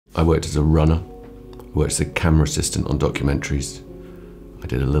I worked as a runner, I worked as a camera assistant on documentaries. I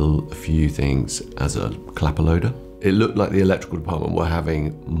did a few things as a clapper loader. It looked like the electrical department were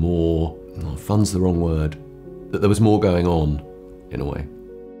having more, fun's the wrong word, that there was more going on, in a way.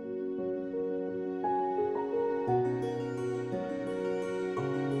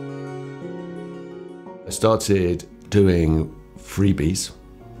 I started doing freebies,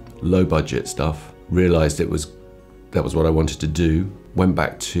 low budget stuff, realised that was what I wanted to do. Went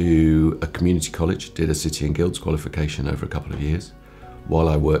back to a community college, did a City and Guilds qualification over a couple of years, while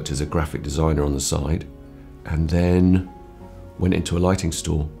I worked as a graphic designer on the side, and then went into a lighting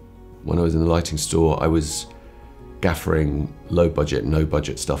store. When I was in the lighting store, I was gaffering low budget, no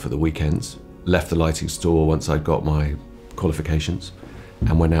budget stuff at the weekends. Left the lighting store once I got my qualifications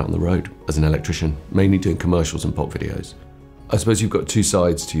and went out on the road as an electrician, mainly doing commercials and pop videos. I suppose you've got two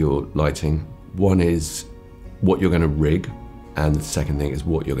sides to your lighting. One is what you're going to rig, and the second thing is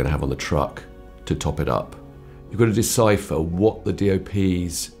what you're going to have on the truck to top it up. You've got to decipher what the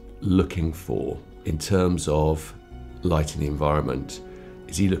DOP's looking for in terms of lighting the environment.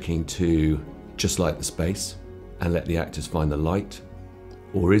 Is he looking to just light the space and let the actors find the light?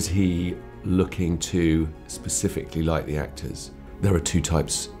 Or is he looking to specifically light the actors? There are two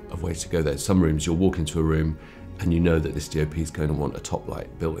types of ways to go there. Some rooms, you'll walk into a room and you know that this DOP is going to want a top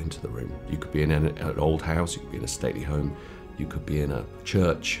light built into the room. You could be in an old house, you could be in a stately home, you could be in a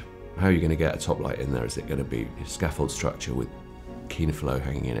church. How are you going to get a top light in there? Is it going to be a scaffold structure with Kina flow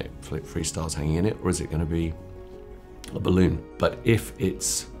hanging in it, free stars hanging in it, or is it going to be a balloon? But if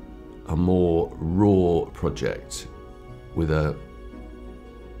it's a more raw project with a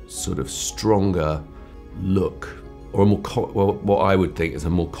sort of stronger look, or a more, what I would think is a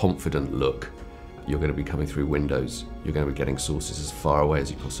more confident look, you're going to be coming through windows, you're going to be getting sources as far away as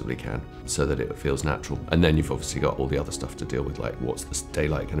you possibly can so that it feels natural. And then you've obviously got all the other stuff to deal with, like what's the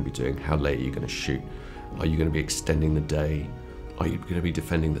daylight going to be doing, how late are you going to shoot, are you going to be extending the day, are you going to be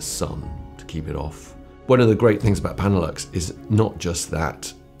defending the sun to keep it off. One of the great things about Panalux is not just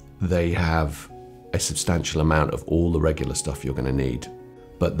that they have a substantial amount of all the regular stuff you're going to need,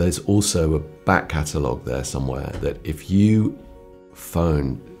 but there's also a back catalogue there somewhere that if you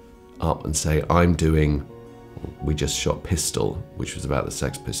phone up and say, we just shot Pistol, which was about the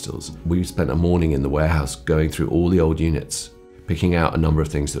Sex Pistols. We spent a morning in the warehouse going through all the old units, picking out a number of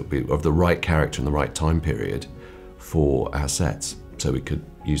things that would be of the right character and the right time period for our sets, so we could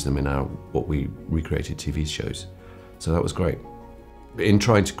use them in what we recreated TV shows. So that was great. In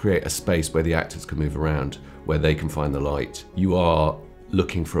trying to create a space where the actors can move around, where they can find the light, you are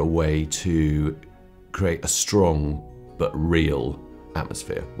looking for a way to create a strong but real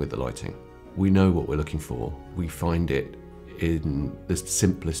atmosphere with the lighting. We know what we're looking for. We find it in the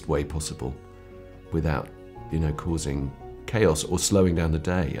simplest way possible without, causing chaos or slowing down the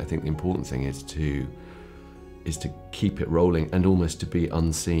day. I think the important thing is to keep it rolling and almost to be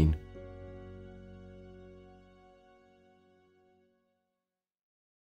unseen.